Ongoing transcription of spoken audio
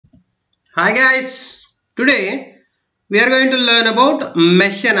Hi guys, today we are going to learn about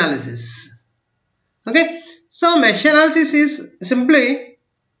mesh analysis. Okay, so mesh analysis is simply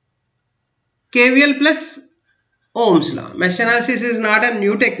KVL plus Ohm's law. Mesh analysis is not a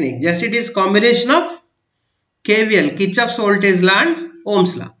new technique, just it is combination of KVL, Kirchhoff's voltage law and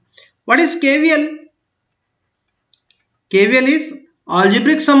Ohm's law. What is KVL? KVL is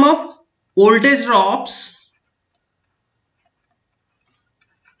algebraic sum of voltage drops.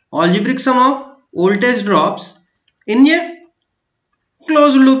 Algebraic sum of voltage drops in a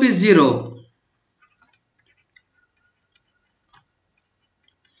closed loop is 0.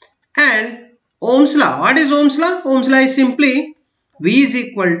 And Ohm's law. What is Ohm's law? Ohm's law is simply V is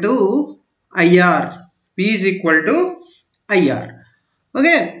equal to IR. V is equal to IR.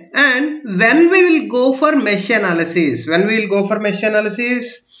 Okay. And when we will go for mesh analysis?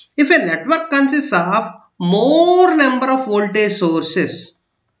 If a network consists of more number of voltage sources,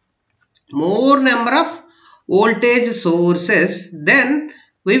 then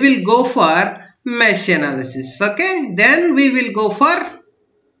we will go for mesh analysis. Okay. Then we will go for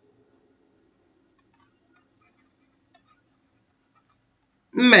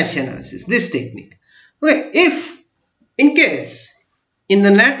mesh analysis, this technique. Okay, if in case in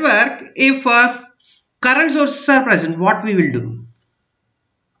the network, if current sources are present, what we will do?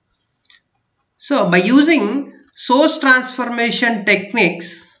 So by using source transformation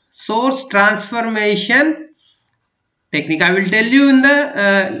techniques, I will tell you in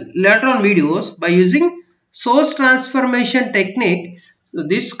the later on videos. By using source transformation technique, so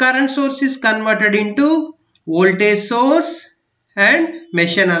this current source is converted into voltage source and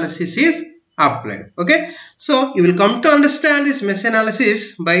mesh analysis is applied. Okay, so you will come to understand this mesh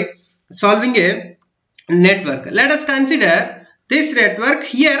analysis by solving a network. Let us consider this network.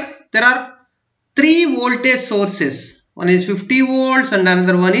 Here there are three voltage sources. One is 50 volts and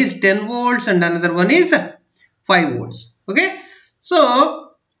another one is 10 volts and another one is 5 volts. Okay,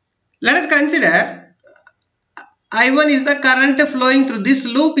 so let us consider I1 is the current flowing through this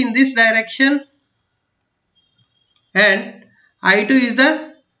loop in this direction, and I2 is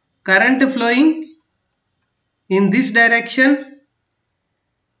the current flowing in this direction,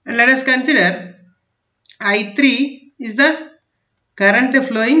 and let us consider I3 is the current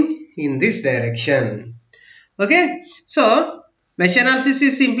flowing in this direction. Okay, so mesh analysis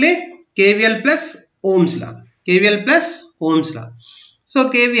is simply KVL plus Ohm's law. So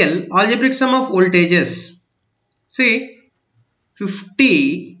KVL, algebraic sum of voltages. See,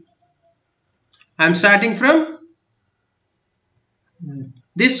 50, I am starting from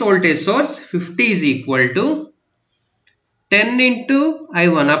this voltage source. 50 is equal to 10 into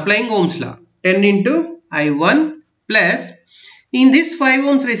I1, applying Ohm's law. 10 into I1 plus, in this 5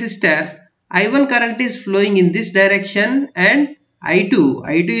 ohms resistor, I1 current is flowing in this direction and I2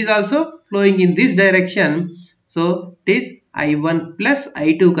 is also flowing in this direction. So it is I1 plus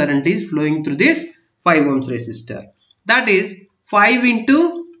I2 current is flowing through this 5 ohms resistor. That is 5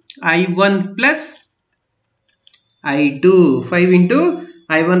 into I1 plus I2. 5 into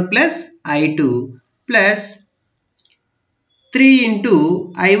I1 plus I2 plus 3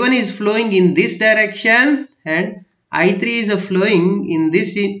 into I1 is flowing in this direction and I3 is flowing in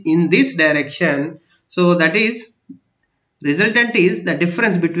this direction. So that is, resultant is the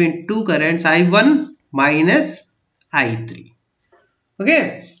difference between two currents, I1 minus I3.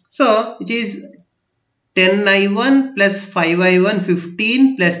 Okay, so it is 10 I1 plus 5 I1,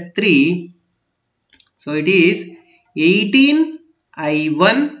 15 plus 3. So it is 18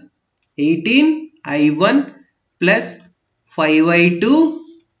 I1 plus 5 I2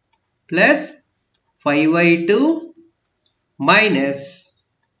 plus 5 I2 minus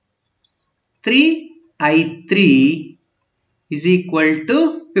 3 I3 is equal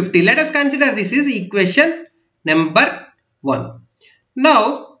to 50. Let us consider this is equation number 1.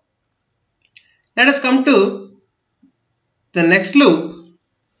 Now let us come to the next loop,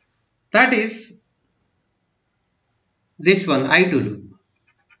 that is this one, I2 loop.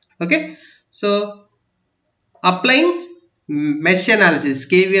 Okay, so applying mesh analysis,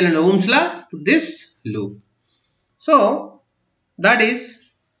 KVL and Ohm's law to this loop. So that is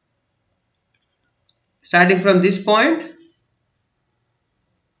starting from this point,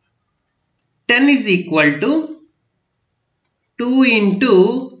 10 is equal to 2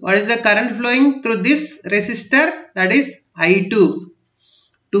 into, what is the current flowing through this resistor, that is I2.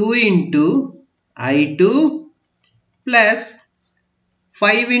 2 into I2 plus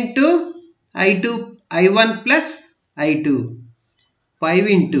 5 into I1 plus I2. 5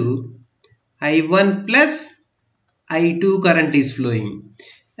 into I1 plus I2 current is flowing,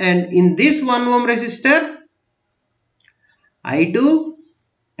 and in this 1 ohm resistor I2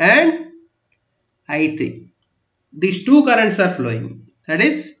 and I3. These two currents are flowing. That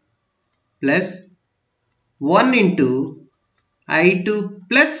is plus 1 into I2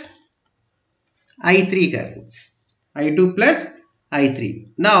 plus I3 currents. I2 plus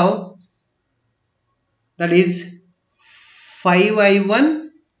I3. Now that is 5I1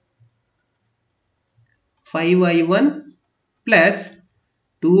 plus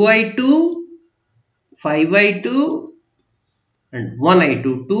 2I2 5I2 and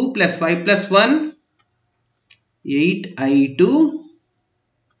 1I2. 2 plus 5 plus 1 8I2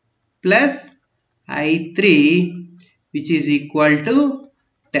 plus I3, which is equal to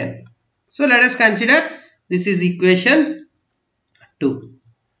 10. So let us consider this is equation 2.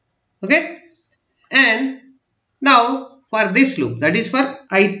 Okay, and now for this loop, that is for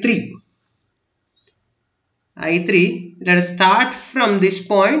I3, let us start from this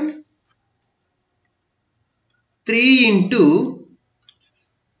point. 3 into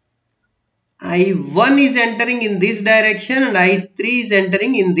I1 is entering in this direction and I3 is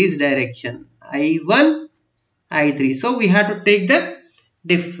entering in this direction. I1, I3. So we have to take the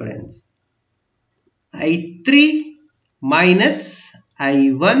difference. I3 minus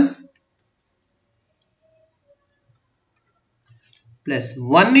I1 plus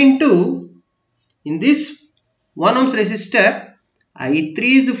 1 into, in this 1 ohms resistor, I3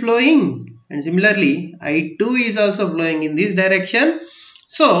 is flowing and similarly I2 is also flowing in this direction.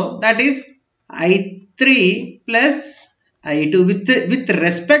 So that is I3 plus I2 with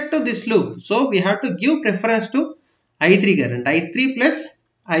respect to this loop. So we have to give preference to I3 current. I3 plus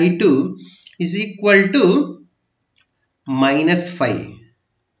I2 is equal to minus 5.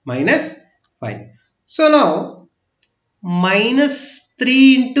 So now minus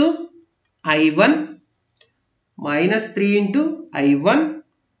 3 into I1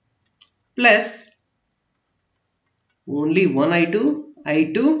 plus only 1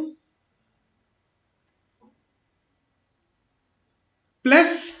 I2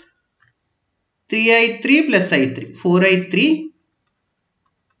 plus 3I3 plus I3 4I3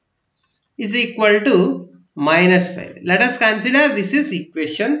 is equal to minus 5. Let us consider this is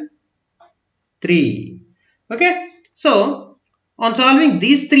equation 3. Okay, so on solving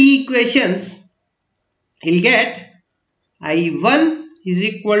these three equations, you'll get I1 is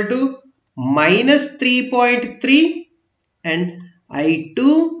equal to minus 3.3 and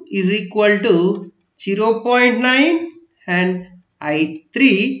I2 is equal to 0.9 and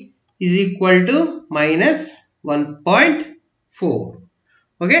I3 is equal to minus 1.4.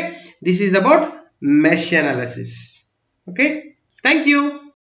 Okay, this is about mesh analysis. Okay, thank you.